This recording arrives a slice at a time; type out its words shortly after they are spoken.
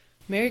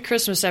Merry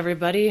Christmas,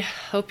 everybody.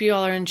 Hope you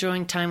all are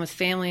enjoying time with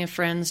family and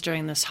friends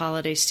during this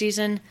holiday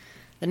season.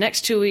 The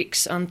next 2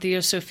 weeks on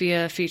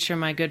Theosophia feature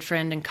my good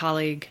friend and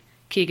colleague,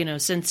 Keegan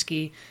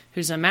Osinski,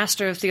 who's a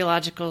Master of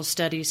Theological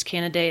Studies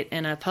candidate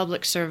and a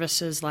public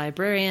services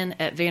librarian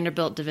at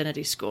Vanderbilt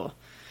Divinity School.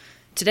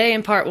 Today,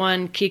 in part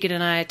one, Keegan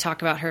and I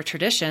talk about her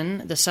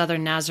tradition, the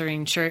Southern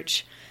Nazarene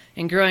Church,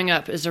 and growing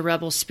up as a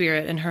rebel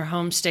spirit in her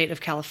home state of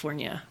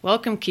California.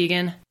 Welcome,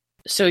 Keegan.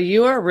 So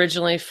you are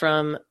originally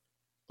from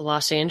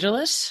Los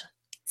Angeles?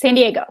 San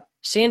Diego.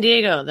 San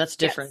Diego. That's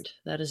different. Yes.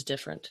 That is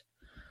different.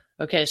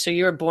 Okay, so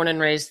you were born and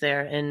raised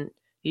there, and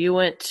you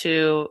went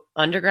to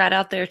undergrad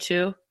out there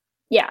too?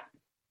 Yeah.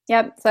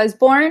 Yep. So I was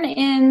born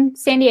in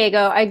San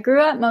Diego. I grew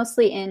up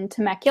mostly in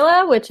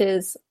Temecula, which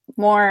is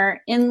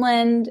more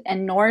inland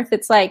and north.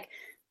 It's like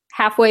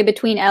halfway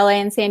between LA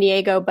and San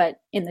Diego,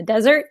 but in the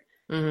desert.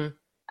 Mm-hmm.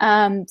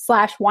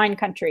 / wine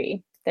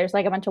country. There's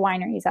like a bunch of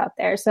wineries out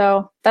there.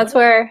 So that's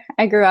where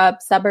I grew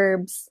up,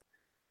 suburbs.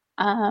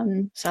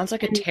 Sounds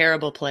like a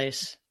terrible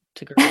place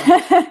to grow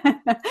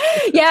up.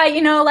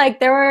 Yeah, like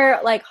there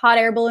were like hot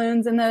air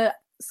balloons in the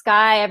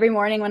sky every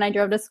morning when I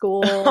drove to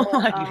school. Oh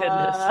my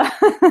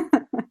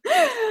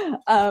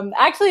goodness.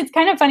 Actually, it's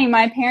kind of funny.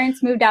 My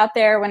parents moved out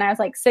there when I was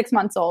like 6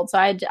 months old. So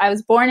I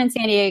was born in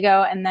San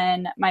Diego, and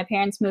then my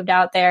parents moved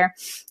out there.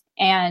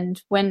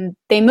 And when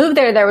they moved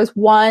there, there was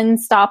one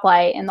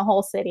stoplight in the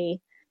whole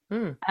city.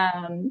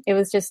 It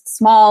was just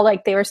small,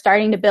 like they were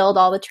starting to build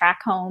all the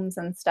tract homes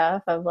and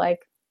stuff of like,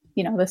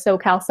 the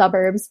SoCal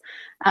suburbs.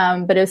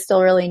 But it was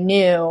still really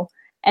new.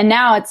 And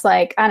now it's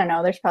like, I don't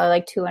know, there's probably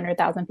like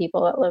 200,000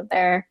 people that live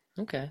there.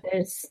 Okay.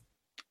 There's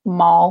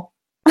mall.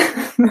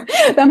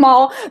 The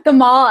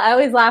mall, I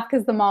always laugh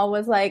because the mall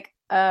was like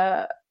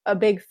a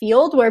big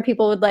field where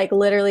people would like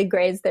literally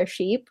graze their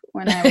sheep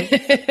when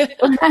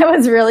I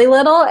was really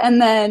little.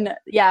 And then,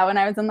 when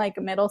I was in like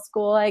middle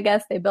school, I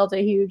guess they built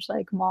a huge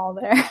like mall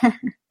there.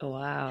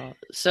 Wow.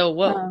 So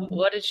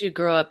what did you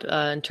grow up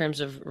in terms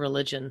of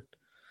religion?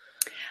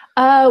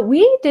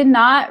 We did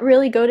not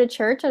really go to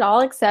church at all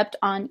except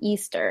on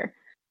Easter.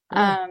 We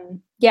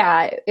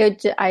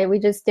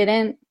just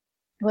didn't,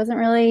 it wasn't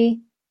really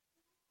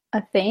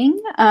a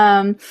thing.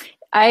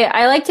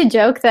 I like to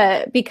joke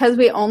that because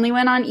we only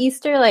went on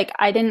Easter, like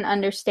I didn't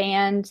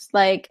understand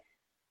like,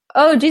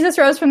 oh, Jesus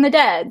rose from the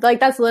dead. Like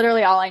that's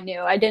literally all I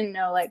knew. I didn't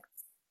know like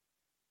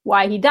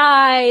why he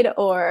died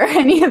or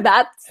any of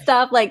that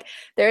stuff. Like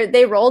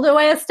they rolled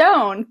away a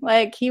stone.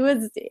 Like he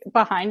was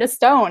behind a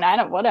stone.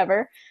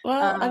 whatever.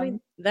 Well, I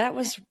mean, that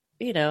was,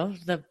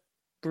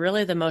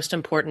 the most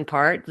important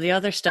part. The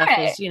other stuff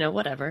was,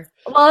 whatever.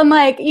 Well, and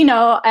like,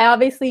 I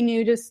obviously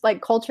knew just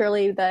like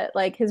culturally that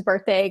like his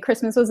birthday,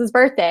 Christmas was his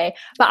birthday,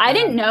 but I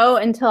didn't know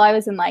until I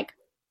was in like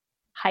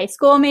high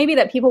school, maybe,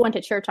 that people went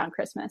to church on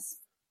Christmas.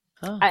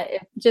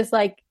 It just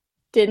like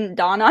didn't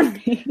dawn on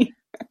me.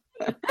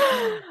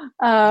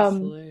 That's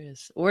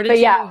hilarious.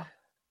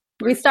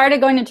 We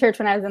started going to church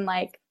when I was in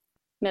like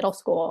middle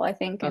school, I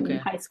think, and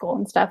high school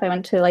and stuff. I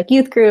went to like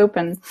youth group,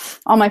 and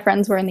all my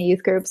friends were in the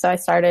youth group, so I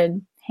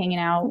started hanging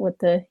out with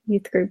the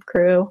youth group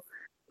crew.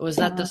 Was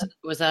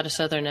that a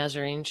Southern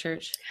Nazarene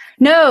church?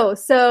 No,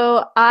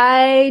 so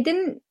I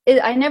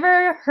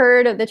never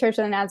heard of the Church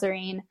of the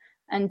Nazarene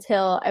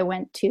until I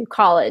went to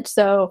college.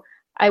 So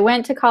I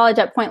went to college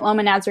at Point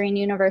Loma Nazarene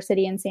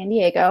University in San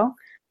Diego.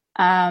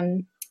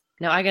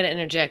 Now I got to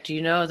interject. Do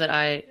you know that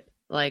I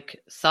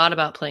thought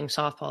about playing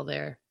softball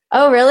there?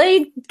 Oh,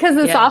 really? Because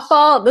the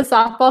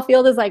softball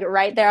field is like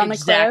right there on the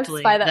cliffs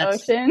by the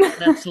ocean.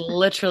 That's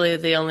literally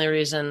the only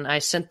reason. I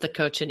sent the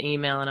coach an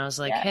email and I was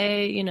like,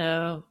 hey,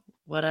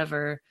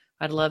 whatever.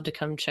 I'd love to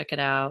come check it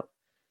out.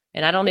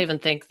 And I don't even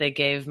think they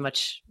gave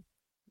much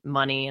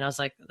money. And I was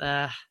like,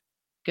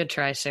 good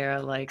try,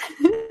 Sarah. Like,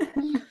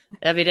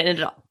 I mean, it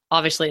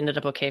obviously ended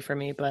up okay for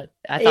me, but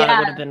I thought it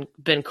would have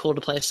been cool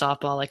to play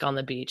softball like on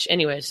the beach.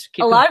 Anyways,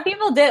 a lot of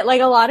people did. Like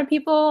a lot of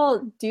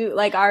people do.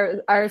 Like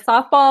our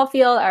softball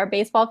field, our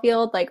baseball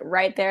field, like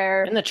right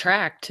there in the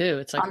track too.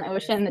 It's like on the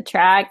ocean, the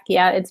track.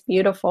 Yeah, it's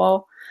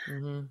beautiful.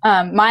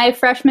 Mm-hmm. My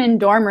freshman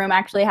dorm room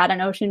actually had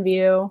an ocean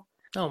view.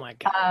 Oh my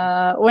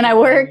God. When I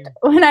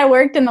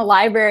worked in the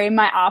library, in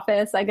my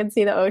office, I could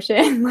see the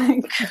ocean.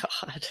 Like,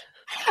 God,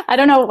 I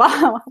don't know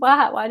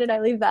why did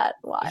I leave that?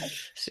 Why?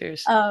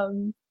 Seriously.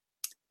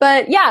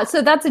 But yeah,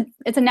 so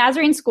it's a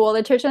Nazarene school.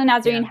 The Church of the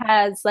Nazarene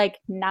has like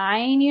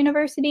 9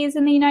 universities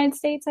in the United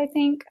States, I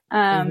think,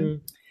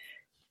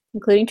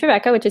 including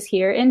Trevecca, which is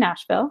here in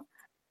Nashville.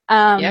 We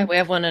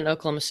have one in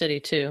Oklahoma City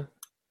too.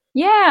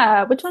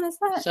 Yeah, which one is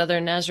that?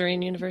 Southern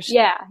Nazarene University.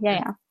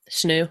 Yeah.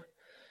 SNU.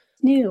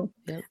 Yep.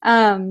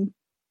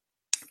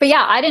 But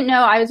yeah, I didn't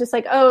know. I was just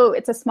like, oh,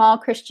 it's a small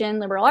Christian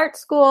liberal arts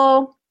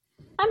school.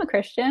 I'm a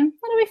Christian.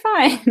 That'll be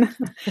fine.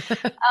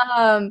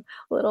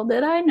 Little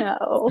did I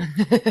know.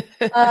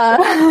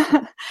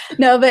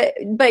 No,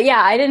 but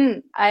yeah,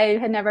 I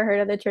had never heard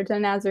of the Church of the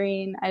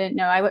Nazarene. I didn't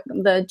know.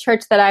 The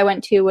church that I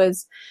went to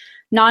was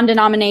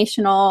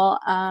non-denominational,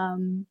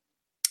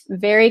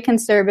 very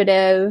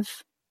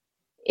conservative.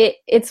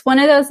 It's one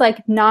of those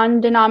like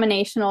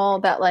non-denominational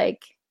that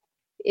like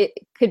it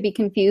could be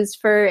confused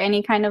for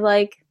any kind of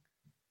like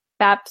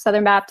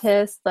Southern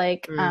Baptist,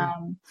 like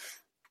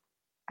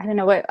I don't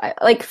know what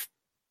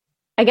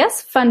I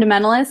guess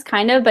fundamentalist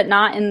kind of, but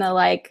not in the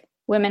like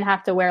women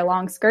have to wear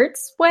long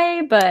skirts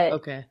way, but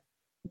Okay.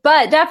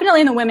 but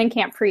definitely in the women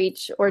can't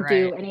preach or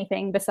do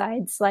anything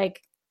besides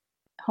like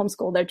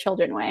homeschool their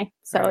children way.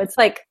 So it's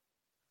like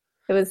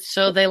it was.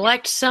 So they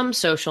liked some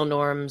social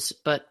norms,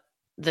 but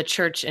the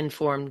church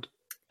informed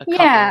a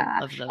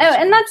couple of those. Oh,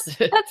 and that's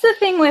the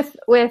thing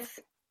with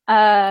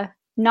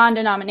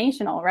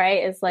non-denominational,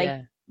 right? Is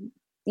like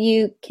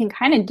you can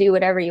kind of do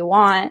whatever you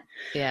want.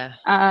 Yeah.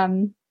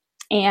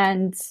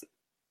 And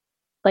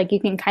like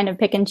you can kind of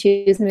pick and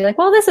choose and be like,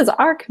 well, this is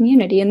our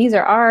community and these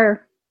are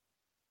our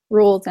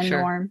rules and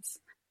norms.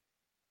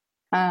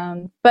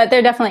 But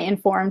they're definitely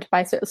informed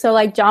by so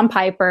like John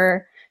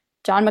Piper,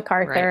 John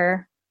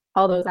MacArthur,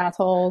 all those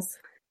assholes.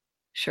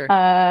 Sure.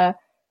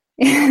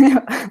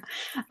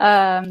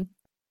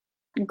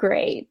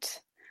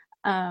 Great.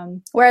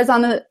 Whereas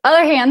on the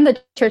other hand,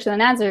 the Church of the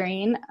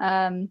Nazarene,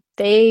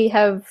 they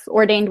have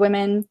ordained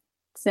women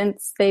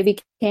since they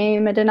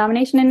became a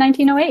denomination in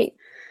 1908.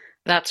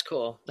 That's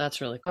cool. That's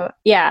really cool.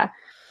 Yeah.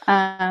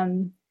 I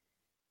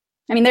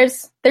mean,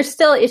 there's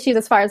still issues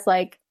as far as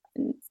like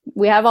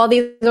we have all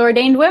these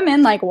ordained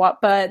women, like what,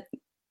 but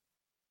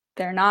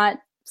they're not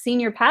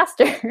senior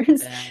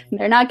pastors.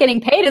 They're not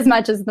getting paid as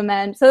much as the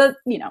men. So,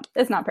 you know,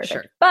 it's not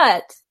perfect,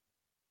 but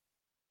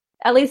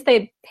at least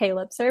they pay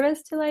lip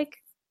service to like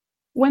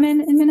women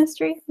in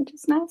ministry, which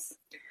is nice.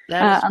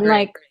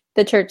 Unlike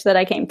the church that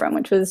I came from,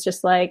 which was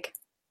just like,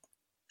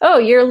 oh,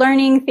 you're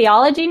learning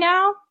theology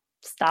now?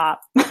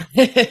 Stop.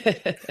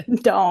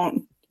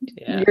 Don't.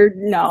 Yeah.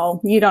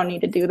 You don't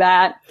need to do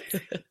that.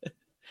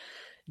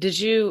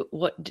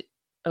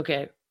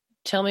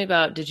 Tell me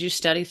about, did you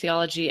study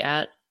theology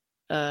at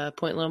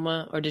Point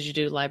Loma or did you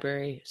do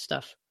library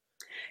stuff?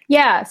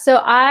 Yeah.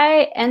 So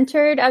I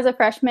entered as a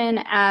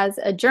freshman as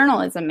a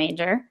journalism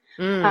major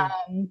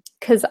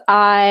because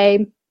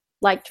I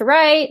like to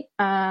write.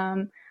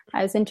 I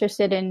was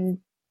interested in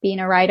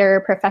being a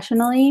writer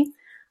professionally.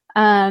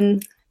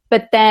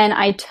 But then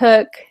I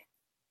took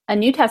a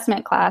New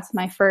Testament class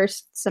my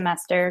first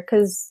semester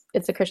because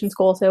it's a Christian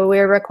school. So we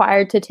were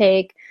required to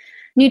take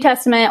New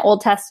Testament,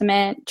 Old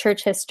Testament,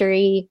 church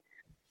history,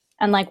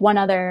 and like one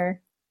other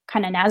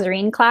kind of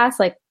Nazarene class,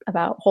 like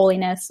about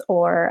holiness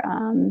or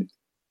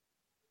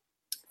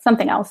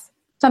something else,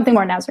 something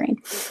more Nazarene.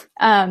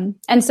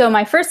 And so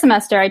my first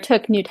semester I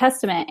took New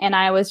Testament and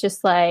I was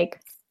just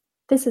like,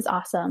 this is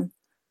awesome.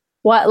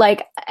 What,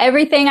 like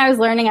everything I was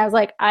learning, I was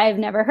like, I've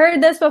never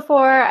heard this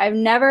before. I've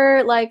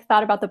never like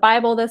thought about the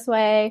Bible this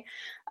way.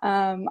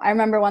 I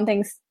remember one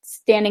thing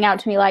standing out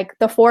to me, like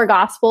the 4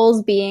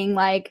 gospels being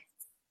like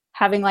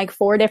having like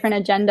 4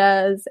 different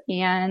agendas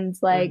and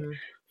like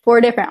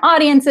 4 different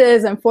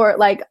audiences and 4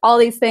 like all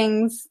these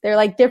things. They're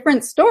like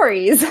different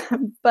stories,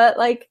 but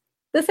like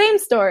the same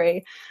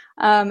story.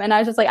 And I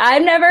was just like,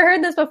 I've never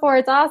heard this before.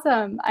 It's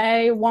awesome.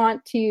 I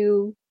want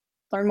to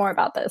learn more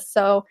about this.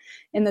 So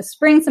in the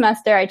spring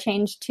semester, I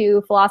changed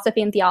to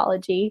philosophy and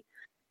theology.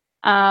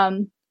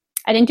 I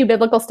didn't do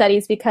biblical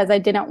studies because I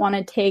didn't want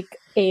to take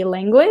a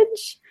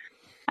language.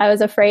 I was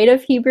afraid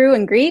of Hebrew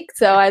and Greek.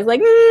 So I was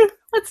like,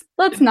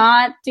 let's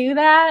not do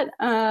that.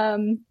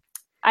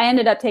 I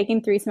ended up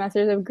taking 3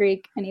 semesters of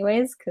Greek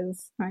anyways,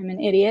 because I'm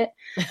an idiot.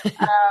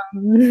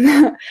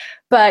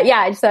 But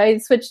yeah, so I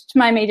switched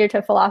my major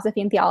to philosophy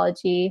and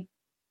theology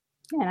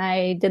and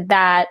I did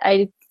that.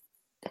 I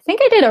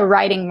think I did a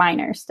writing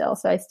minor still.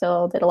 So I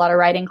still did a lot of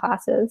writing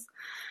classes.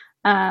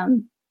 But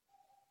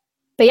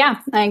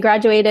yeah, I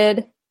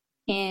graduated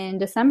in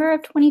December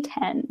of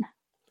 2010.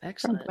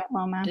 Excellent. From Point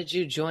Loma. Did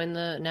you join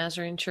the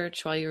Nazarene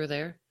Church while you were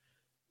there?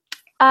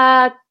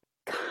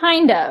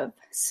 Kind of.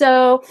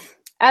 So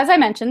as I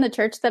mentioned, the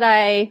church that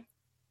I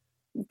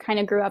kind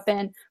of grew up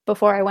in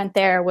before I went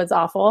there was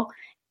awful.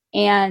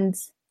 And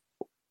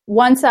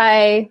once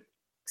I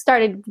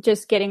started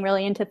just getting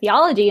really into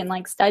theology and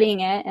like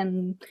studying it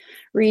and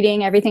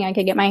reading everything I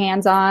could get my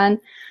hands on,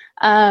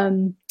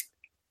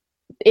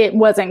 it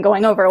wasn't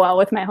going over well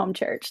with my home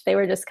church. They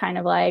were just kind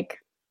of like,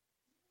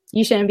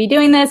 you shouldn't be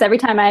doing this. Every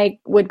time I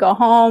would go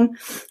home,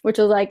 which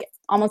was like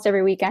almost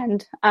every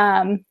weekend,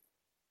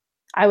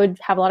 I would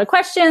have a lot of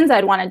questions.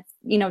 I'd want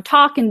to,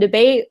 talk and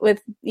debate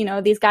with,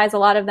 these guys. A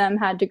lot of them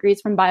had degrees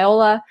from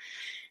Biola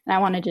and I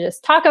wanted to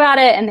just talk about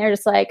it. And they're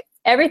just like,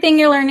 everything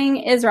you're learning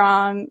is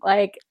wrong.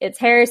 Like it's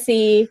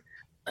heresy.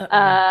 It's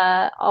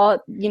a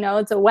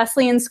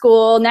Wesleyan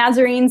school.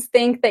 Nazarenes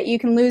think that you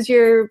can lose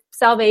your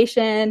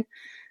salvation.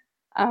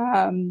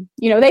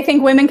 They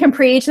think women can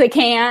preach. They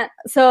can't.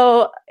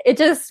 So it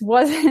just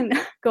wasn't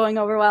going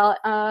over well.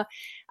 I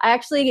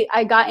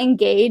got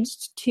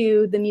engaged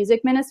to the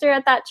music minister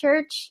at that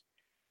church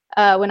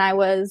when I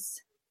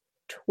was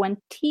 20,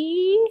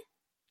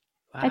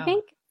 wow. I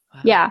think.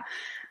 Wow. Yeah.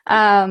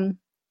 And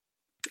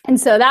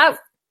so that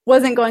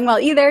wasn't going well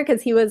either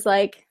because he was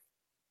like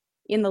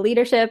in the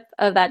leadership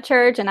of that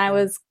church and I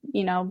was,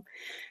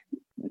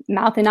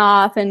 mouthing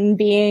off and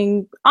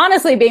being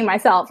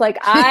myself. Like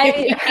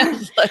I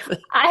don't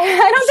think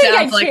I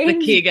sounds like the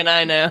Keegan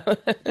I know.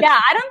 Yeah,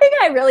 I don't think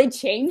I really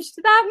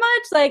changed that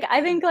much. Like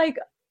I think like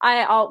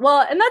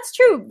and that's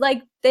true.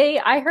 Like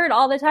I heard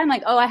all the time,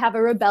 like, oh, I have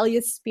a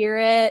rebellious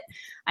spirit.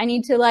 I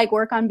need to like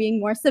work on being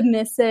more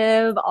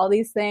submissive, all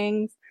these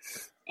things.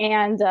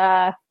 And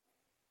that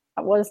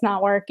was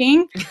not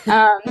working.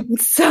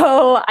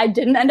 So I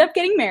didn't end up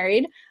getting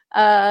married.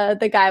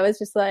 The guy was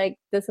just like,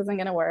 this isn't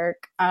going to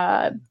work,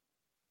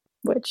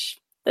 which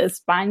is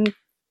fine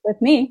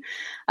with me.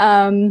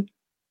 I'm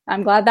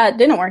glad that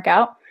didn't work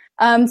out.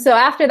 So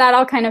after that,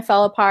 all kind of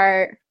fell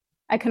apart.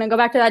 I couldn't go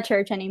back to that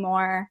church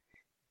anymore.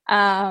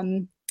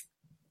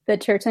 The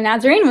Church of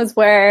Nazarene was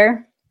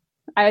where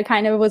I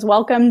kind of was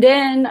welcomed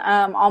in.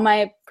 All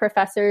my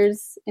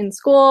professors in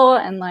school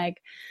and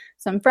like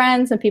some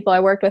friends and people I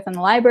worked with in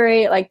the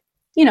library, like,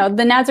 you know,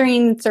 the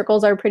Nazarene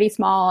circles are pretty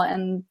small,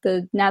 and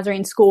the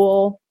Nazarene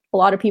school, a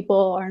lot of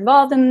people are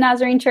involved in the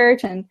Nazarene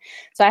church. And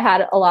so I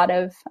had a lot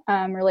of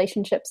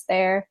relationships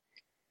there,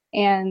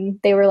 and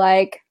they were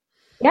like,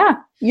 yeah,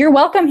 you're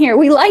welcome here.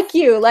 We like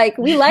you. Like,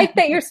 we like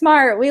that you're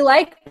smart. We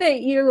like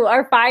that you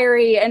are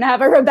fiery and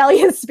have a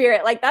rebellious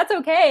spirit. Like, that's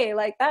okay.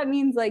 Like, that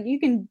means like you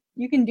can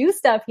do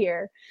stuff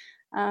here.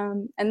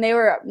 And they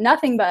were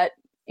nothing but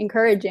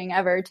encouraging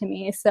ever to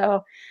me.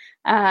 So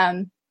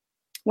when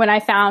I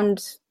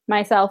found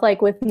myself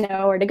like with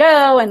nowhere to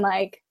go and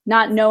like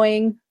not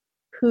knowing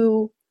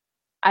who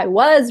I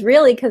was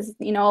really, because,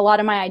 you know, a lot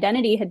of my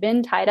identity had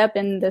been tied up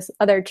in this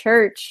other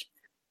church.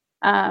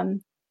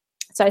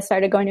 So I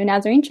started going to a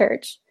Nazarene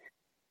church.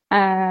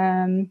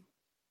 So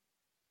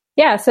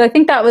I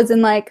think that was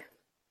in like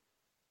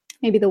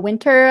maybe the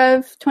winter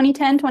of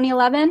 2010,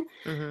 2011.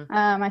 Mm-hmm.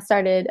 I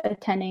started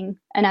attending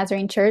a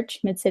Nazarene church,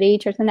 Mid-City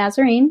Church of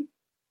Nazarene.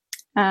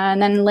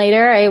 And then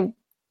later I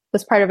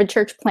was part of a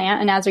church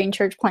plant, a Nazarene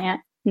church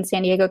plant in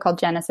San Diego called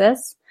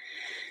Genesis.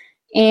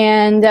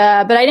 And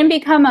but I didn't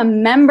become a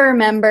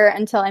member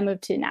until I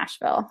moved to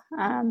Nashville.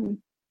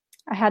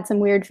 I had some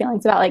weird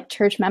feelings about like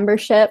church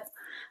membership.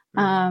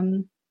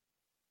 And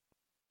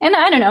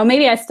I don't know,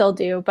 maybe I still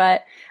do,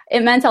 but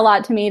it meant a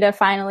lot to me to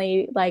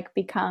finally like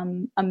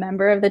become a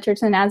member of the Church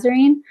of the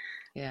Nazarene.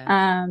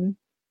 Yeah.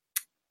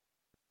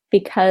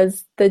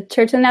 Because the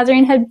Church of the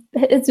Nazarene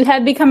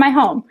had become my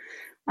home.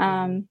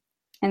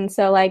 And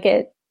so like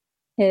it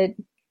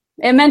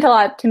meant a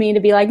lot to me to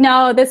be like,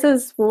 no, this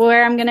is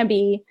where I'm going to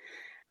be.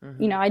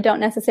 Mm-hmm. You know, I don't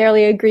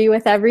necessarily agree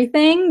with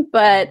everything,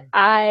 but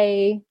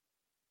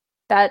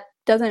that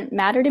doesn't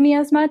matter to me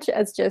as much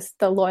as just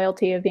the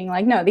loyalty of being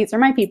like, no, these are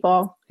my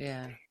people.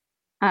 Yeah.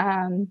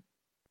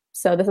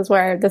 So this is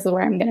where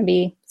I'm going to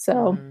be.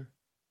 So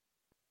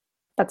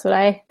that's what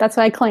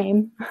I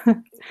claim.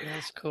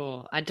 That's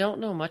cool. I don't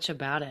know much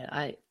about it.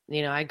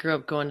 I grew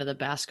up going to the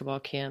basketball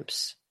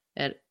camps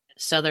at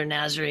Southern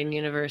Nazarene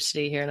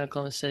University here in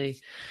Oklahoma City,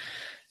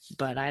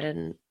 but I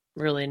didn't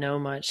really know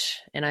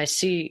much. And I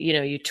see, you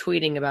know, you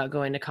tweeting about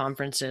going to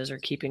conferences or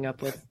keeping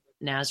up with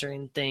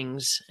Nazarene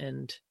things,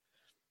 and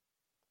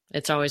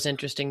it's always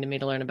interesting to me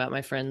to learn about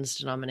my friends'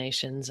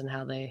 denominations and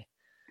how they,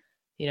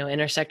 you know,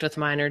 intersect with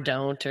mine or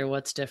don't, or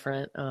what's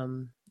different.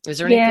 Is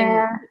there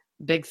anything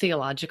big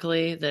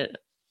theologically that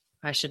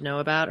I should know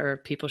about or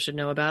people should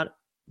know about?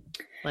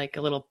 Like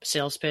a little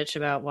sales pitch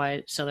about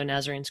why Southern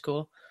Nazarene's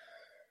cool?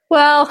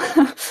 Well,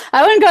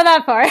 I wouldn't go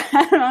that far.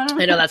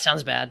 I know that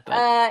sounds bad,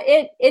 but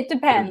it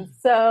depends.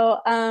 So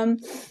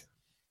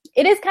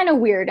it is kind of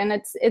weird, and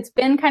it's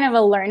been kind of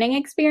a learning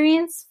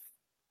experience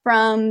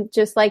from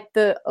just like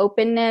the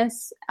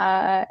openness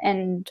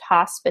and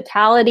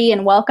hospitality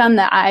and welcome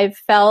that I've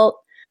felt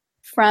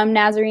from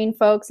Nazarene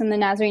folks in the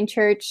Nazarene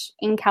Church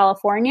in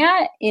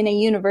California in a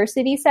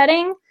university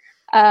setting,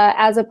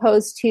 as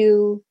opposed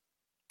to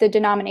the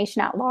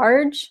denomination at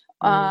large.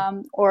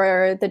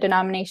 Or the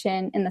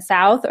denomination in the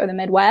South or the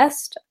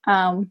Midwest,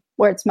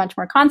 where it's much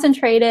more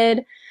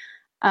concentrated.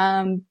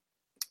 And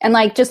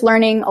like just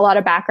learning a lot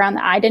of background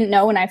that I didn't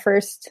know when I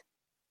first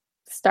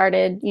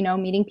started, you know,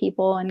 meeting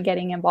people and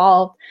getting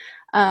involved.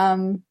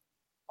 The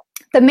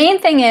main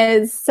thing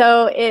is,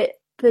 the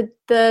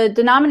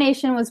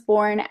denomination was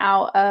born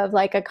out of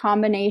like a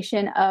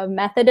combination of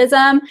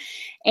Methodism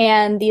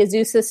and the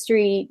Azusa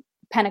Street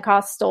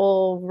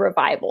Pentecostal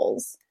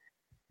revivals.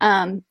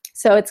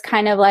 So it's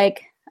kind of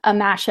like a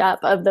mashup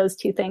of those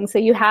two things. So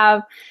you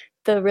have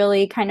the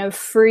really kind of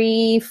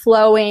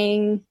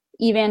free-flowing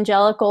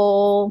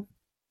evangelical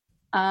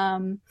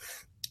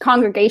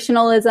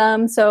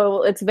congregationalism.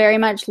 So it's very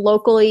much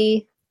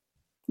local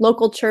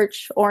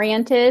church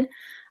oriented.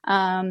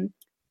 So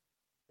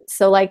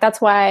like that's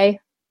why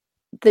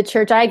the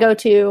church I go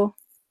to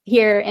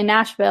here in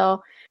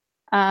Nashville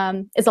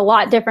is a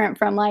lot different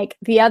from like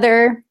the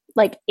other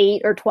like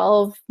 8 or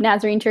 12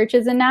 Nazarene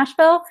churches in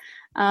Nashville.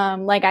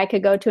 Like I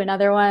could go to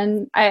another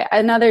one.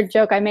 Another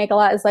joke I make a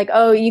lot is like,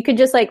 oh, you could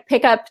just like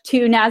pick up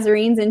 2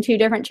 Nazarenes in 2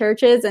 different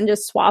churches and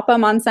just swap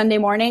them on Sunday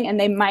morning, and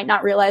they might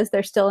not realize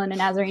they're still in a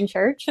Nazarene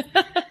church.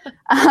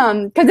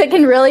 'Cause it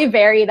can really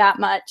vary that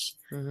much.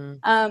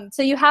 Mm-hmm.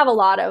 So you have a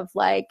lot of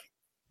like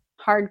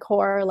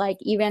hardcore, like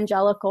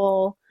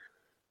evangelical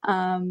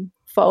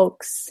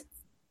folks,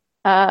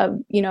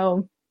 you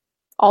know,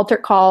 altar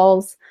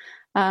calls.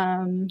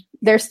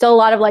 There's still a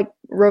lot of like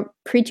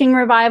preaching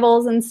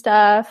revivals and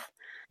stuff.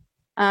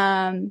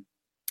 And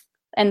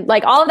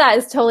like all of that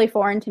is totally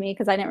foreign to me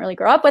because I didn't really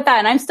grow up with that.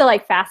 And I'm still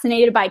like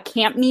fascinated by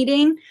camp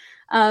meeting.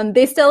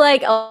 They still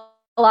like a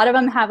lot of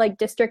them have like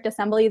district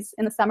assemblies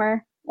in the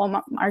summer.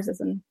 Well, ours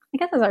is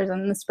ours is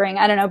in the spring.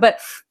 I don't know, but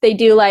they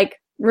do like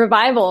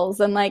revivals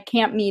and like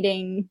camp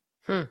meeting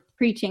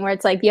preaching where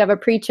it's like you have a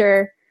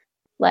preacher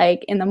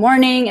like in the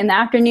morning, in the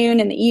afternoon,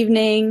 in the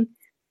evening.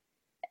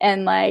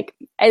 And like,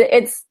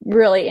 it's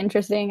really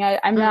interesting.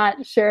 I'm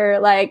not sure,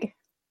 like,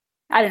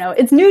 I don't know.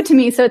 It's new to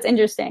me, so it's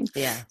interesting.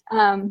 Yeah.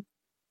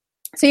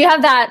 So you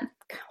have that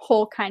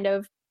whole kind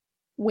of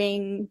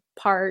wing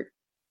part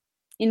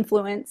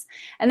influence.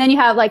 And then you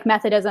have like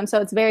Methodism.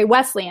 So it's very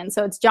Wesleyan.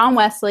 So it's John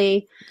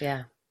Wesley,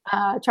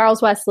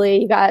 Charles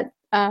Wesley. You got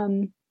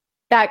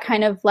that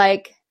kind of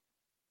like,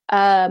 what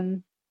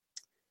am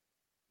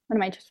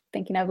I just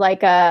thinking of?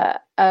 Like a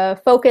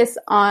focus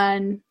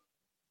on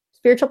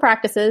spiritual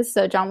practices.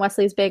 So John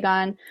Wesley's big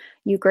on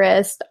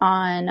Eucharist,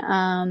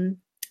 on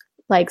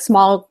like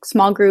small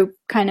group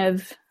kind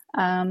of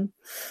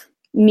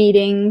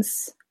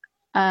meetings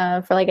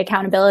for like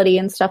accountability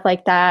and stuff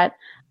like that.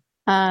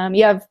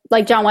 You have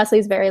like John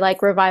Wesley's very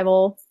like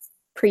revival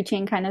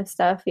preaching kind of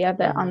stuff. You have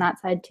that on that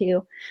side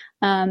too.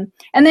 And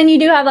then you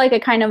do have like a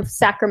kind of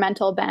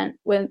sacramental bent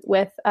with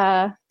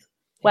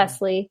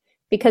Wesley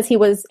because he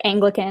was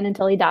Anglican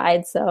until he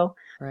died. So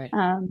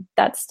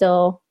that's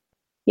still,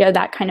 you know,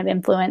 that kind of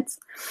influence.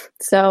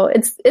 So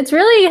it's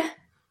really,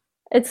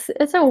 it's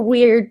a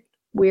weird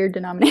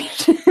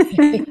denomination.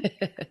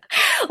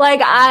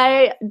 Like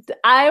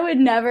I would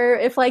never,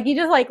 if like you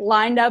just like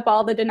lined up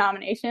all the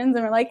denominations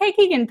and were like, hey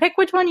Keegan, pick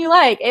which one you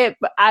like,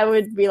 I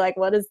would be like,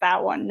 what is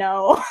that one?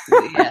 No.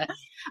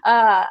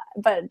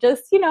 But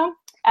just, you know,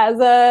 as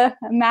a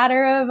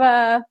matter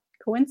of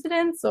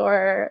coincidence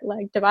or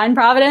like divine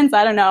providence,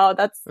 I don't know,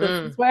 that's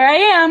where I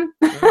am.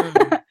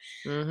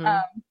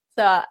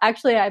 So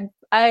actually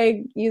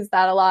I use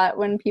that a lot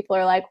when people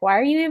are like,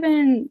 why do you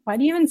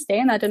even stay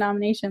in that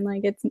denomination?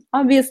 Like, it's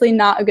obviously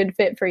not a good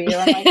fit for you.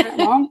 I'm like,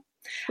 well,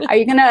 are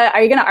you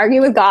gonna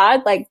argue with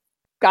God? Like,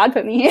 God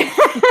put me here.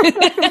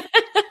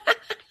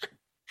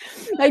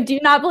 Like, do you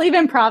not believe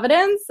in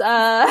providence?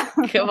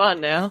 Come on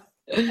now.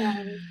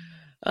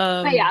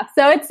 But yeah,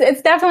 so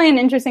it's definitely an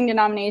interesting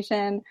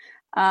denomination.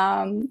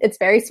 It's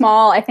very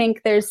small. I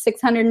think there's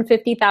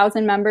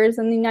 650,000 members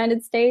in the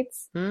United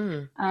States.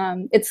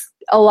 It's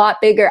a lot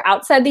bigger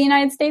outside the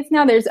United States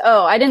now.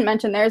 I didn't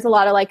mention there's a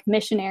lot of like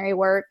missionary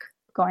work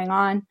going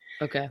on.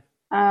 Okay.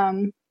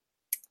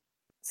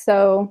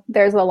 So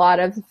there's a lot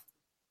of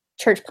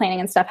church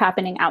planning and stuff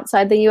happening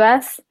outside the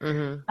US,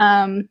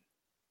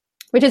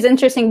 which is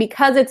interesting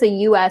because it's a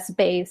US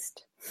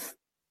based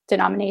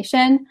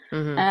denomination.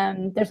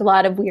 There's a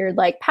lot of weird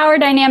like power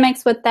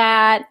dynamics with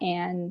that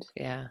and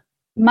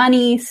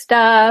money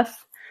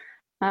stuff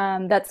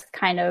that's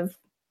kind of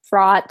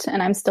fraught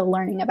and I'm still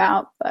learning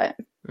about. But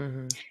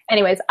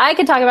anyways, I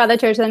could talk about the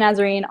Church of the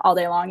Nazarene all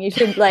day long. You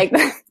should like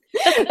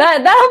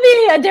that'll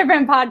be a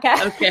different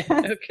podcast.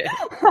 Okay.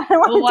 I don't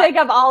want to take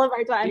up all of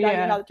our time talking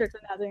about the Church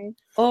of the Nazarene.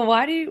 Well,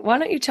 why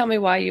don't you tell me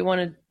why you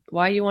want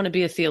to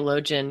be a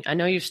theologian? I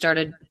know you've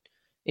started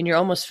and you're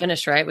almost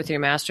finished, right, with your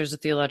Master's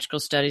of Theological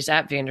Studies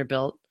at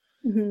Vanderbilt.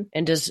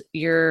 And does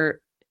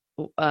your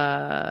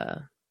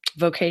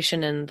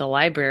vocation in the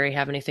library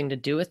have anything to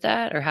do with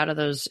that, or how do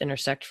those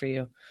intersect for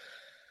you?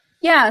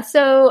 Yeah,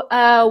 so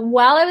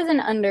while I was in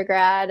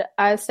undergrad,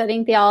 I was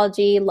studying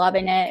theology,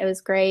 loving it. It was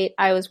great.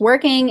 I was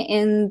working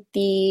in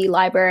the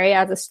library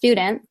as a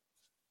student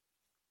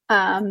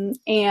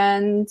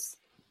and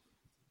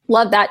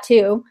loved that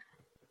too.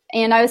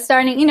 And I was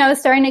starting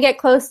to get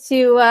close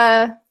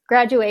to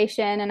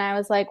graduation, and I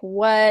was like,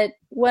 what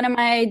am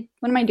I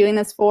doing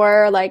this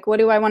for? Like, what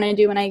do I want to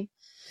do when I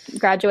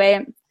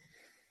graduate?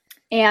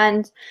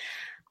 And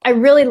I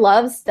really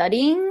love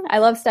studying. I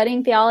love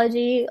studying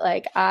theology.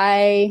 Like,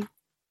 I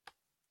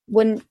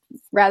wouldn't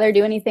rather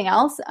do anything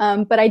else.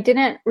 But I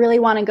didn't really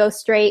want to go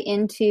straight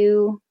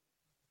into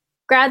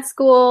grad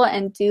school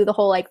and do the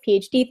whole like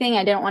PhD thing.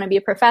 I didn't want to be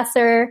a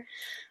professor.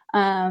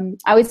 I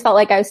always felt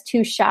like I was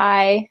too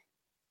shy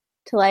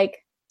to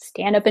like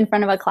stand up in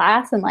front of a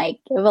class and like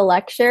give a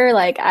lecture.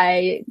 Like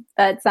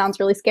that sounds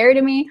really scary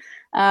to me.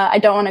 I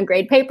don't want to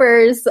grade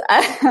papers.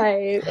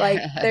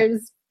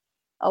 There's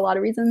a lot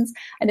of reasons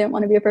I didn't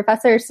want to be a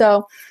professor.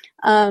 So,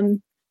 I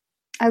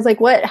was like,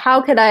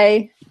 how could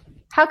I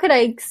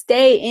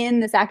stay in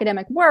this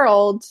academic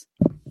world,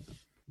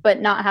 but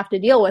not have to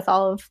deal with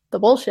all of the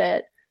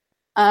bullshit?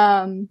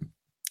 And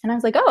I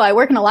was like, I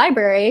work in a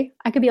library.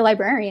 I could be a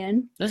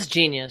librarian. That's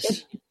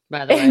genius.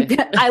 By the way,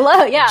 I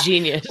love,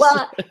 genius.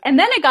 Well, and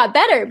then it got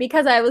better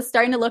because I was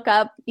starting to look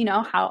up,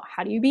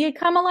 how do you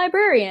become a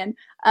librarian?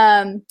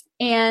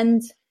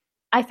 And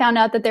I found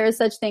out that there is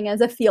such thing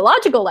as a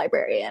theological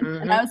librarian.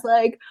 And I was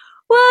like,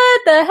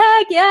 what the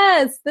heck?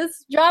 Yes,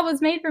 this job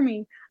was made for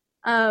me.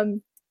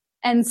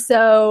 And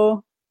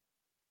so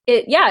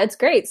it's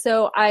great.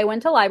 So I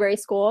went to library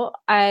school.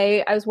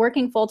 I was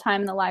working full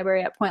time in the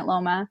library at Point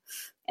Loma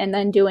and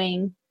then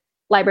doing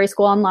library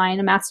school online,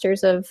 a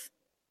master's of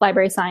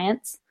library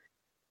science.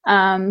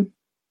 And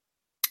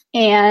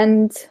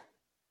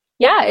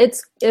yeah,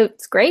 it's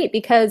great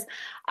because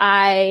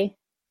I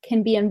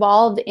can be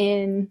involved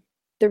in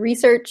the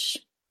research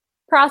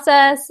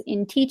process,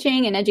 in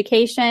teaching and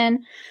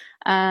education,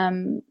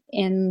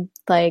 in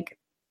like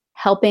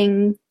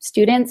helping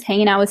students,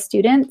 hanging out with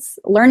students,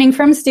 learning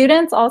from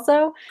students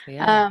also.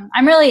 Yeah.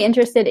 I'm really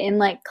interested in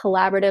like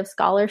collaborative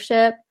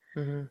scholarship.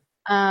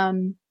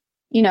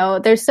 You know,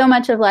 there's so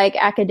much of like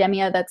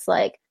academia that's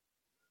like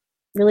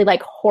really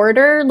like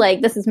hoarder,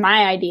 like this is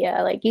my idea,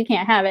 like you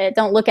can't have it,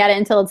 don't look at it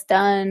until it's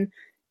done,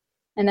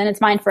 and then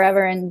it's mine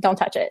forever and don't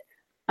touch it.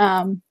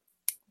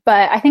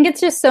 But I think it's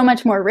just so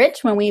much more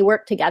rich when we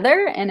work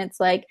together and it's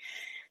like,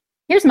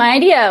 here's my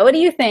idea, what do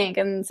you think?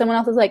 And someone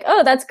else is like,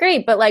 oh, that's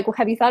great, but like,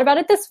 have you thought about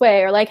it this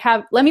way? Or like,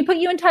 let me put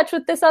you in touch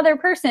with this other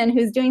person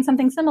who's doing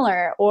something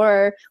similar,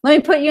 or let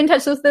me put you in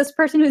touch with this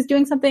person who's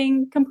doing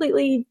something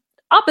completely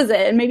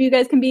opposite, and maybe you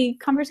guys can be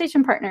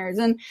conversation partners.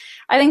 And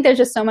I think there's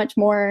just so much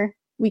more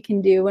we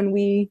can do when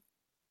we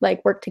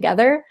like work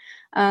together.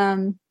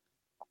 And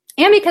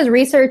because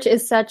research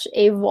is such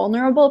a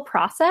vulnerable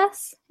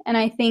process, and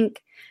I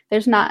think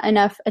there's not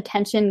enough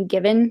attention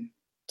given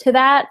to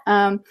that.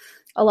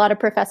 A lot of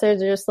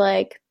professors are just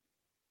like,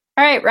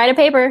 all right, write a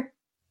paper.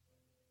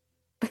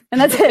 And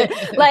that's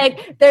it.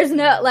 Like, there's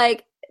no,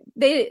 like,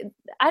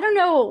 I don't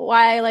know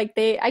why, like,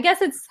 I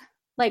guess it's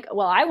like,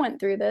 well, I went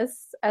through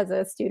this as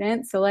a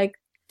student, so like,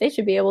 they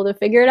should be able to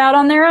figure it out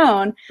on their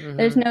own.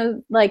 There's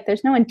no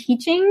one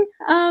teaching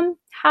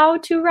how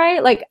to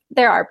write. Like,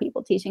 there are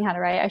people teaching how to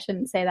write. I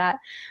shouldn't say that.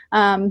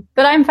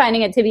 But I'm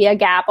finding it to be a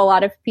gap. A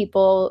lot of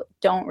people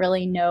don't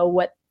really know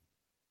what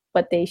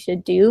they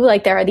should do.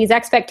 Like, there are these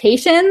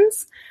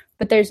expectations,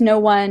 but there's no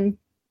one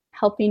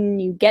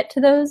helping you get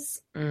to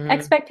those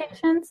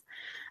expectations.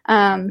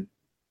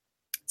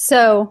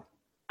 So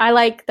I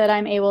like that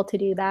I'm able to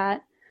do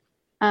that.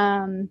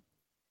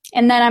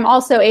 And then I'm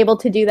also able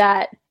to do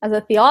that as a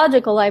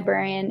theological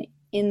librarian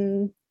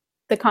in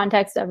the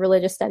context of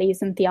religious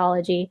studies and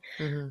theology.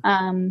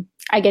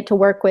 I get to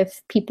work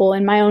with people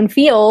in my own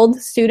field,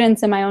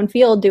 students in my own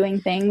field doing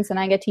things, and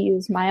I get to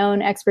use my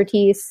own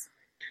expertise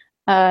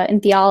in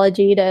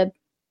theology to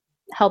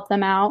help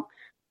them out.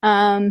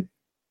 And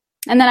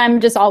then I'm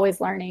just always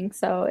learning.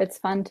 So it's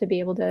fun to be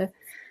able to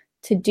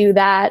do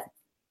that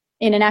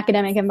in an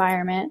academic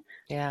environment.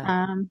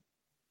 Yeah.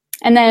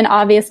 And then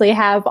obviously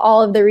have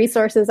all of the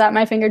resources at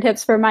my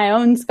fingertips for my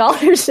own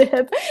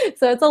scholarship.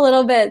 So it's a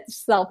little bit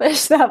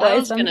selfish that way. I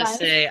was going to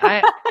say,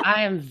 I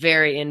am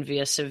very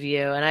envious of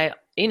you. And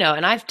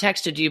I've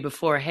texted you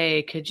before,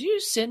 hey, could you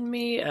send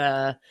me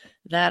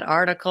that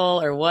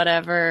article or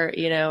whatever,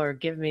 or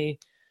give me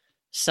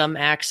some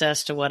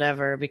access to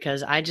whatever,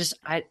 because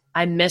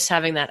I miss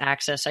having that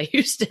access I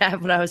used to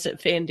have when I was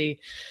at Fandy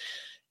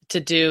to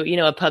do,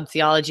 a pub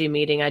theology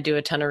meeting. I do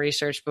a ton of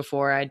research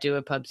before I do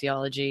a pub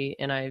theology,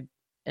 and I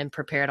am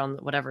prepared on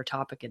whatever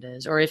topic it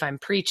is. Or if I'm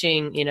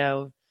preaching,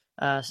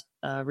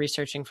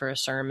 researching for a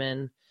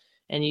sermon,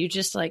 and you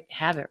just like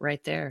have it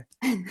right there.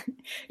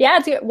 Yeah,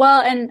 it's good.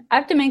 Well, and I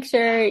have to make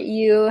sure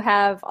you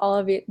have all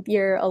of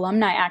your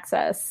alumni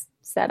access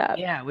set up.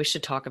 Yeah, we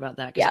should talk about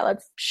that. Yeah,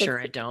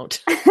 I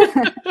don't.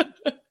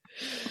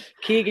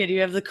 Keegan,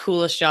 you have the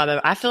coolest job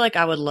ever. I feel like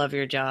I would love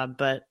your job,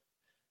 but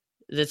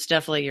it's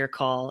definitely your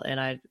call. And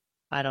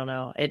I don't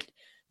know.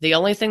 The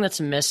only thing that's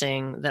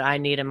missing that I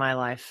need in my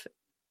life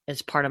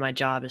as part of my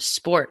job is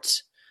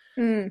sports.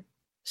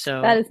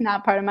 So that is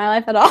not part of my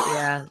life at all.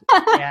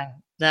 Yeah,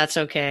 that's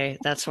okay.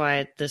 That's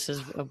why this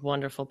is a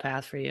wonderful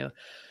path for you.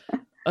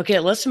 Okay,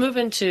 let's move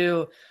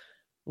into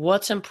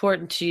what's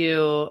important to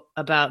you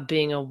about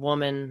being a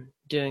woman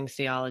doing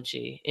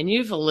theology. And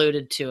you've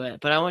alluded to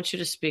it, but I want you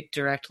to speak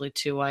directly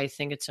to why you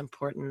think it's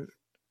important.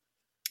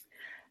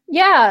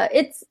 Yeah,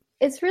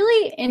 it's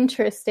really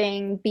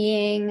interesting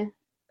being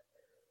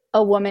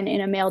a woman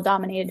in a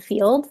male-dominated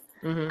field.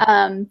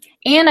 And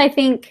I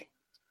think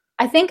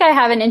I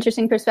have an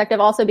interesting perspective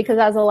also because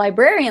as a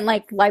librarian,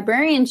 like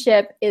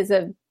librarianship is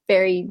a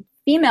very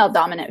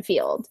female-dominant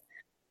field.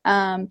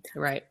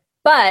 Right.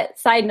 But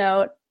side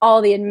note,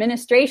 all the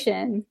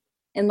administration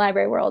in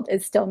library world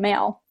is still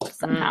male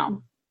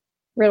somehow.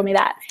 Riddle me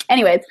that.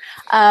 Anyways,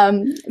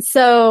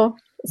 so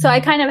I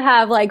kind of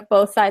have like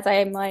both sides. I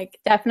am like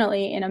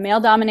definitely in a male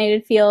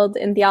dominated field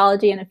in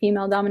theology and a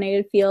female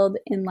dominated field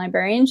in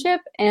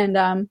librarianship.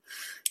 And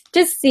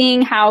just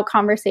seeing how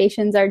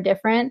conversations are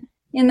different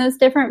in those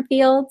different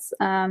fields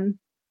when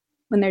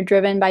they're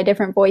driven by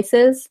different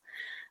voices.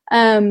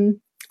 I'll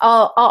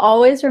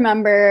always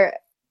remember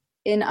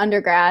in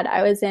undergrad,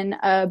 I was in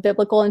a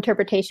biblical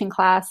interpretation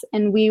class,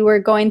 and we were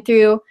going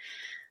through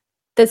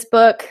this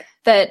book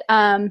that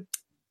I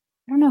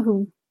don't know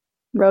who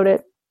wrote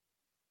it.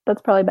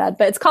 That's probably bad,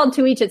 but it's called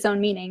To Each Its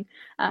Own Meaning.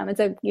 It's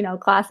a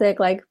classic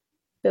like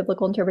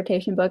biblical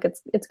interpretation book.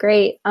 It's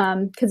great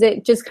because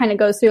it just kind of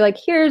goes through like,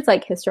 here's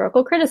like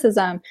historical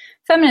criticism,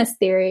 feminist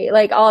theory,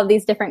 like all of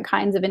these different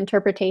kinds of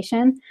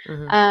interpretation.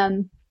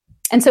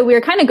 And so we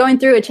were kind of going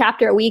through a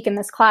chapter a week in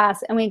this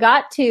class, and we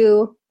got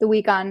to the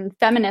week on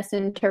feminist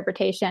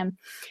interpretation.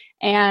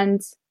 And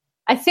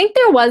I think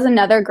there was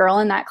another girl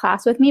in that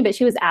class with me, but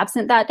she was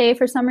absent that day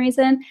for some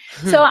reason.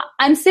 So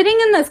I'm sitting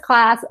in this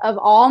class of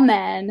all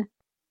men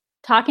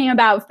talking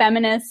about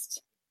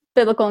feminist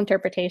biblical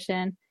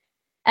interpretation.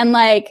 And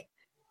like,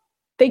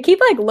 they keep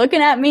like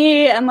looking at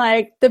me, and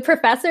like the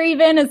professor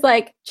even is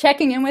like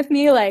checking in with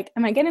me, like,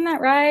 am I getting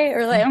that right?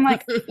 Or like, I'm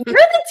like, you're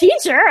the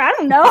teacher. I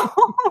don't know.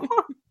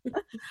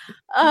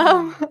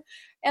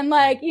 And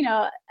like, you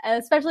know,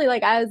 especially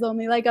like I was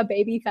only like a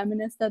baby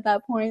feminist at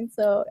that point.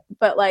 So,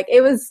 but like, it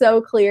was so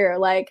clear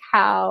like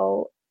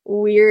how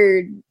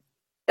weird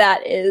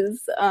that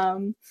is. I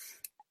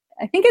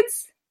think I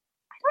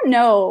don't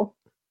know.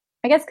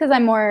 I guess because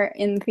I'm more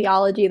in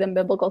theology than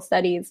biblical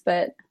studies,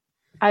 but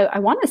I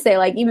want to say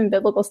like even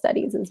biblical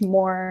studies is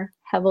more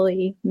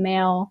heavily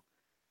male.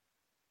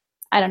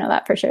 I don't know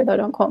that for sure though.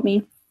 Don't quote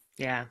me.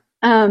 Yeah.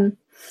 But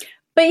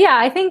yeah,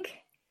 I think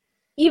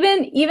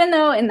even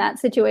though in that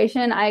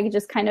situation, I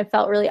just kind of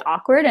felt really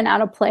awkward and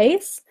out of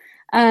place.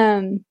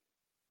 I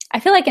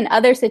feel like in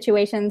other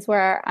situations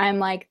where I'm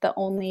like the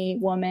only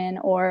woman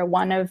or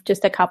one of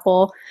just a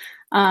couple,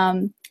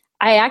 I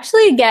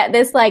actually get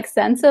this like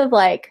sense of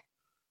like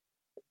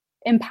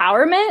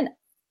empowerment,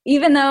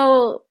 even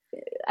though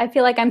I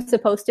feel like I'm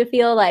supposed to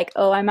feel like,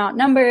 oh, I'm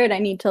outnumbered. I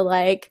need to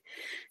like,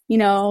 you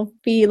know,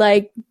 be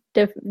like,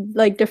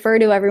 defer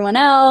to everyone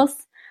else.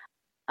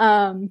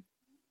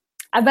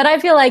 But I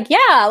feel like,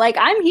 yeah, like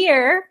I'm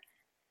here.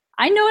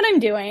 I know what I'm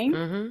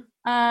doing.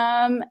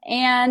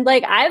 And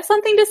like, I have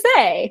something to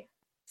say.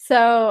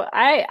 So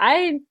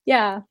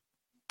yeah.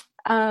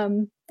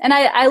 And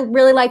I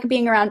really like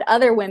being around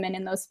other women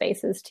in those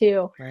spaces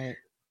too. Right.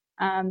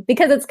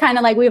 Because it's kind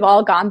of like we've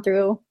all gone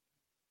through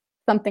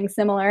something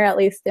similar, at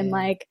least in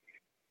like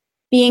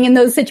being in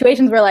those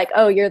situations where like,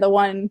 oh, you're the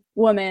one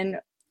woman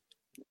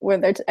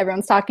where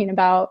everyone's talking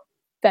about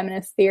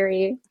feminist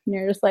theory, and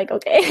you're just like,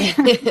 okay.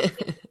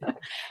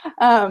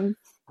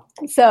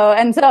 So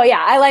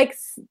yeah, I like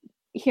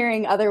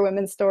hearing other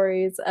women's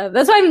stories.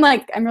 That's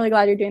why I'm really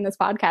glad you're doing this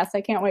podcast.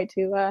 I can't wait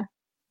to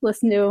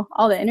listen to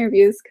all the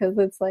interviews, because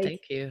it's like,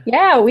 thank you.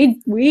 Yeah,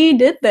 we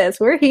did this.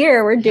 We're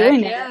here. We're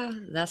doing it. Yeah,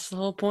 that's the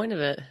whole point of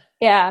it.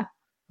 Yeah,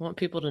 I want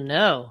people to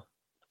know.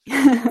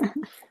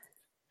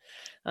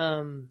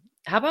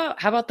 How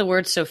about the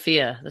word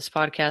Sophia? This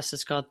podcast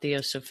is called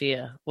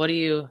Theosophia. How do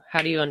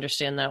you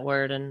understand that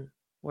word, and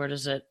where do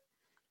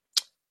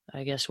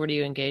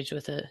you engage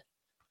with it?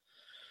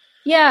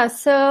 Yeah,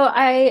 so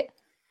I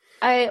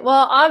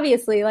well,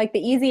 obviously, like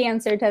the easy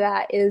answer to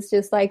that is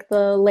just like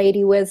the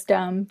lady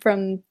wisdom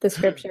from the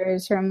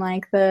scriptures, from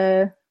like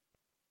the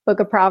book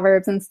of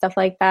Proverbs and stuff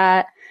like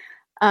that.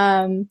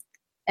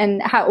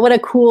 And what a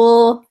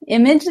cool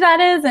image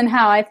that is, and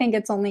how I think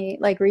it's only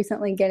like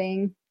recently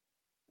getting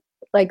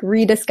like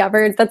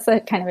rediscovered. That's a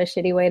kind of a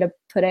shitty way to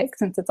put it,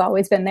 since it's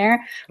always been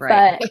there.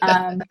 Right.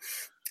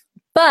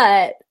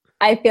 But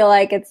I feel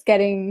like it's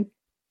getting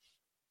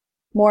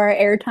more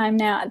airtime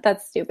now.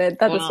 That's stupid.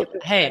 That's a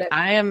stupid. Hey,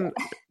 I am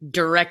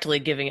directly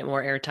giving it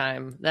more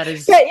airtime. That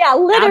is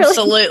literally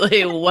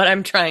absolutely what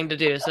I'm trying to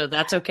do. So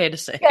that's okay to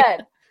say.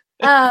 Good.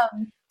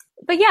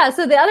 But yeah,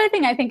 so the other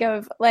thing I think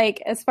of,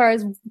 like, as far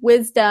as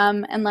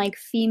wisdom and like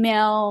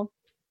female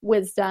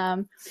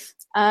wisdom,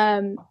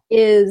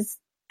 is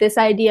this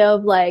idea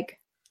of like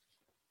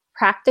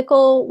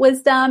practical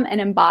wisdom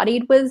and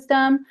embodied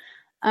wisdom.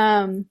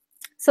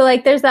 So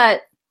like there's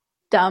that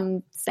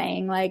dumb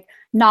saying, like,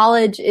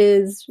 knowledge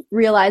is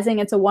realizing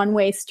it's a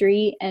one-way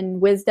street, and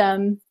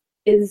wisdom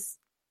is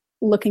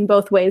looking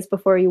both ways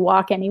before you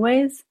walk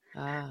anyways.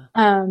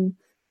 And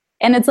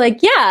it's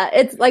like, yeah,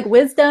 it's like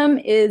wisdom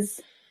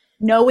is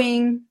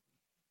knowing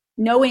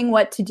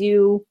what to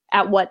do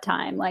at what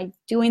time, like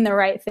doing the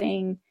right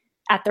thing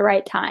at the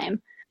right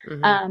time.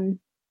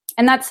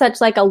 And that's such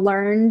like a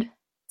learned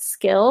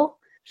skill.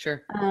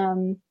 Sure.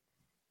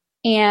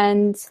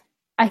 And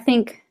I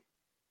think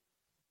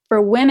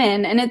for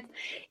women, and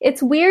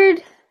it's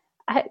weird,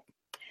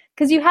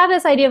 because you have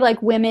this idea of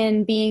like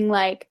women being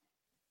like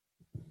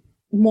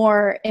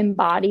more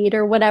embodied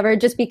or whatever,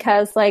 just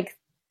because like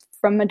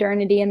from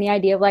modernity and the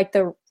idea of like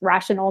the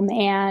rational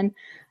man,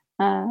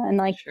 and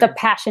like the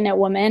passionate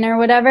woman or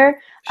whatever.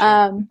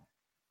 Sure.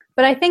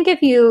 But I think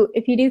if you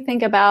do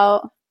think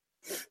about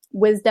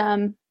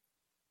wisdom,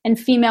 and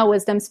female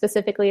wisdom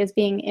specifically, as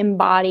being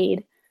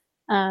embodied,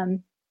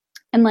 and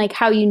like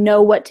how you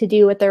know what to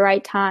do at the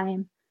right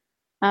time,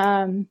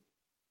 I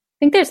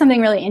think there's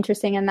something really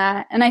interesting in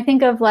that. And I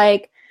think of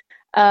like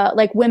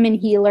women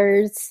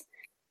healers,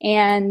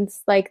 and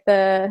like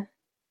the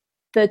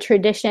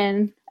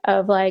tradition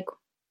of like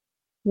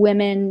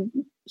women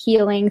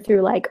healing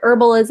through like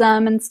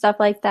herbalism and stuff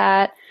like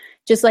that,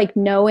 just like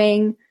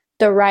knowing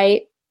the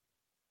right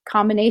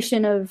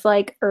combination of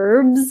like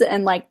herbs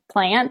and like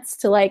plants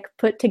to like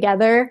put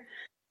together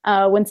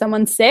when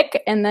someone's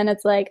sick, and then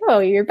it's like, oh,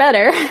 you're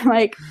better.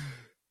 Like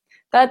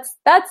that's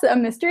a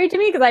mystery to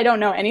me because I don't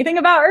know anything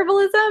about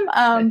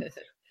herbalism.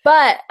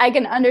 But I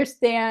can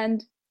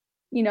understand,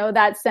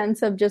 that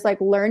sense of just like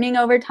learning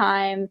over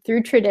time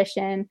through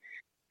tradition,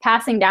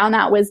 passing down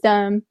that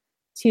wisdom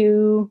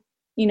to,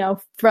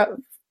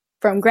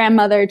 from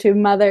grandmother to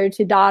mother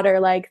to daughter,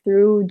 like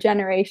through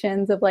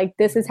generations of like,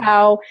 this is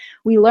how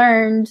we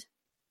learned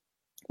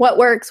what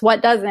works,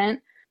 what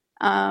doesn't.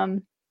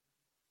 Or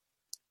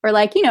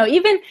like,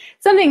 even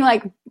something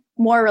like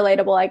more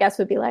relatable, I guess,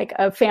 would be like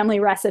a family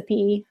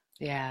recipe.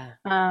 Yeah.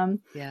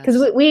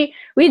 Because we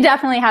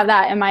definitely have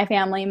that in my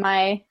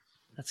family.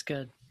 That's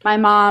good. My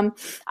mom,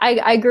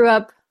 I grew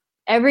up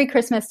every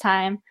Christmas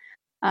time.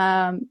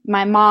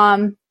 My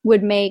mom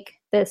would make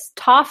this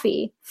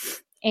toffee,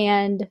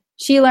 and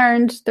she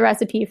learned the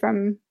recipe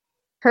from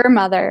her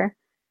mother.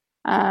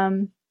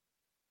 I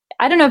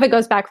don't know if it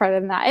goes back farther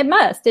than that. It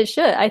must. It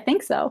should. I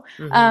think so.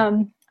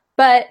 Mm-hmm.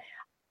 But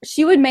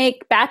she would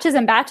make batches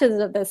and batches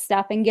of this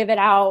stuff and give it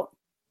out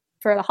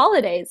for the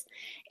holidays.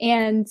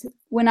 And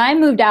when I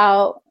moved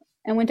out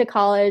and went to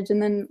college,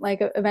 and then like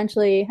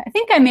eventually, I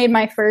think I made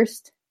my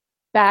first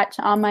batch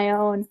on my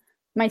own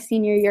my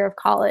senior year of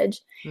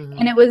college. Mm-hmm.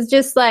 And it was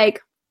just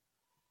like,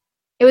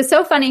 it was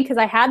so funny because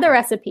I had the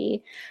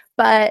recipe,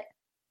 but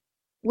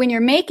when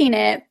you're making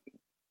it,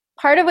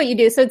 part of what you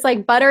do, so it's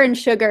like butter and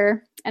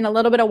sugar and a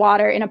little bit of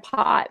water in a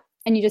pot,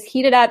 and you just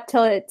heat it up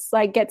till it's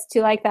like gets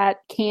to like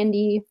that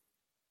candy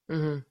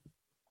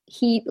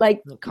heat,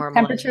 like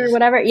temperature,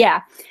 whatever.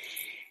 Yeah.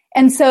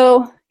 And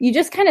so you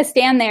just kind of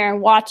stand there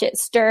and watch it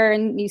stir,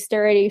 and you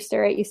stir it, you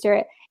stir it, you stir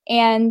it.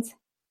 And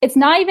it's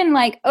not even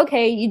like,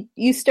 okay,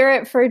 you stir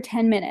it for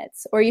 10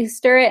 minutes or you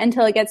stir it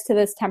until it gets to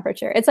this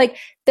temperature. It's like,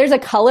 there's a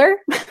color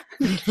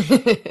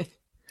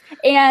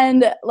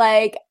and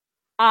like,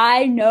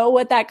 I know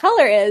what that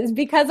color is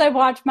because I've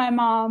watched my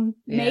mom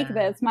make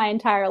this my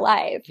entire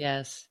life.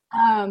 Yes.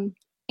 And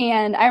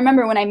I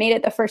remember when I made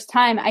it the first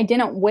time, I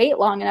didn't wait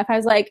long enough. I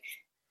was like,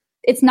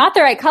 it's not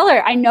the right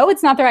color. I know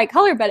it's not the right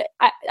color, but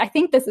I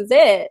think this is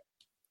it.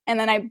 And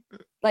then I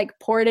like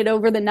poured it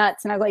over the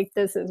nuts, and I was like,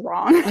 this is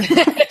wrong.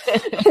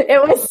 It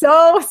was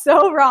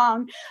so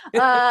wrong.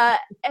 But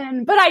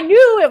I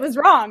knew it was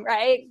wrong,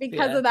 right?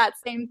 Because of that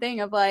same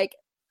thing of like,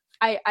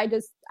 I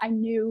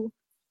knew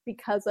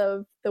because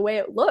of the way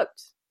it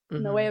looked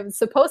and the way it was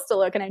supposed to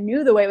look. And I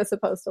knew the way it was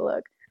supposed to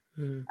look.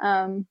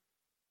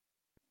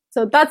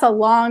 So that's a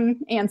long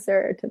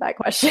answer to that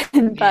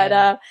question. But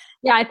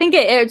I think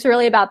it's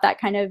really about that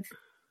kind of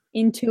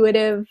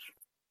intuitive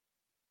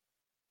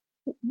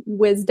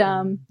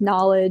wisdom,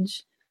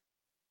 knowledge.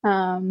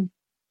 That's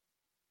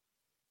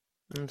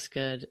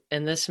good.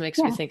 And this makes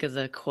me think of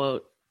the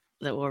quote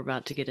that we're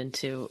about to get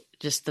into,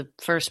 just the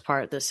first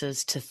part that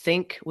says, to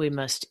think we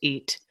must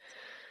eat.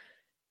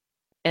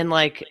 And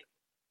like,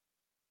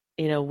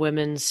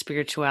 women's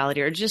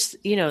spirituality, or just,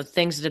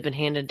 things that have been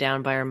handed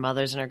down by our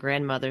mothers and our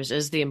grandmothers,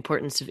 is the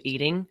importance of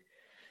eating.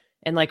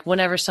 And like,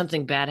 whenever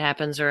something bad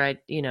happens, or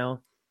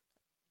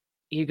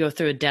you go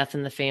through a death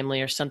in the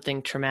family or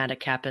something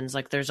traumatic happens,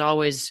 like there's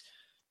always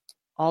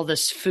all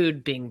this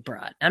food being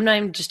brought. I'm not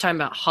even just talking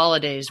about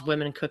holidays,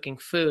 women cooking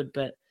food,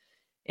 but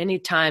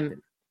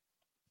anytime,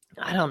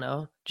 I don't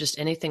know, just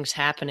anything's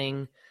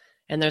happening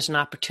and there's an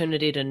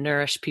opportunity to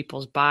nourish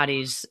people's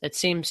bodies, it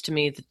seems to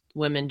me that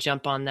women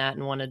jump on that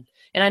and want to,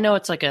 and I know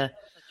it's like a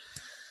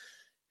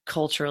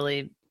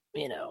culturally,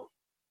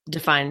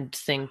 defined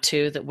thing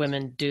too, that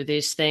women do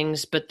these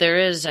things, but there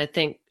is, I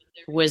think,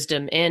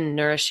 wisdom in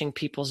nourishing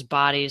people's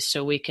bodies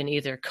so we can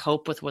either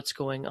cope with what's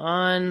going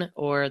on,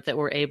 or that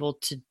we're able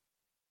to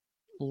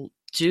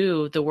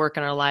do the work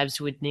in our lives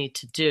we'd need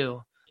to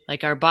do.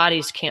 Like our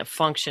bodies can't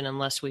function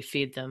unless we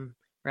feed them,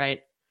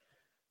 right?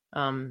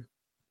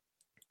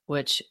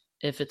 Which,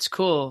 if it's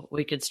cool,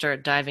 we could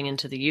start diving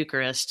into the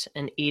Eucharist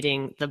and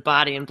eating the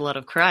body and blood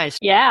of Christ.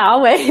 Yeah,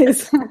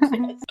 always.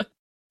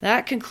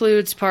 That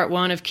concludes part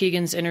 1 of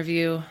Keegan's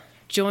interview.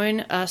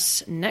 Join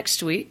us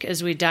next week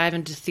as we dive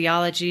into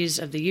theologies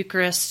of the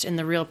Eucharist and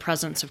the real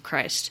presence of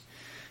Christ.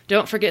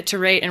 Don't forget to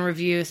rate and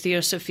review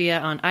Theosophia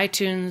on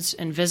iTunes,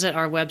 and visit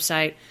our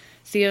website,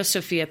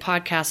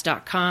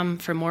 theosophiapodcast.com,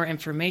 for more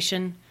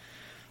information.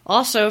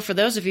 Also, for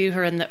those of you who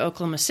are in the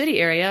Oklahoma City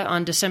area,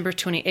 on December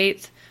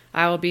 28th,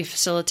 I will be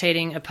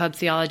facilitating a pub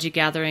theology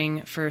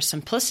gathering for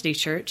Simplicity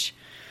Church.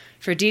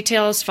 For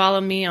details,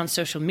 follow me on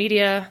social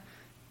media,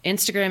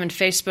 Instagram and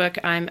Facebook.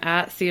 I'm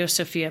at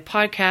Theosophia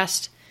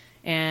Podcast,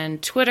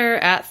 and Twitter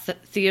at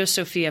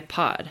Theosophia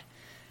Pod.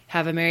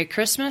 Have a Merry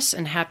Christmas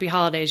and Happy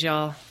Holidays,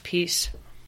 y'all. Peace.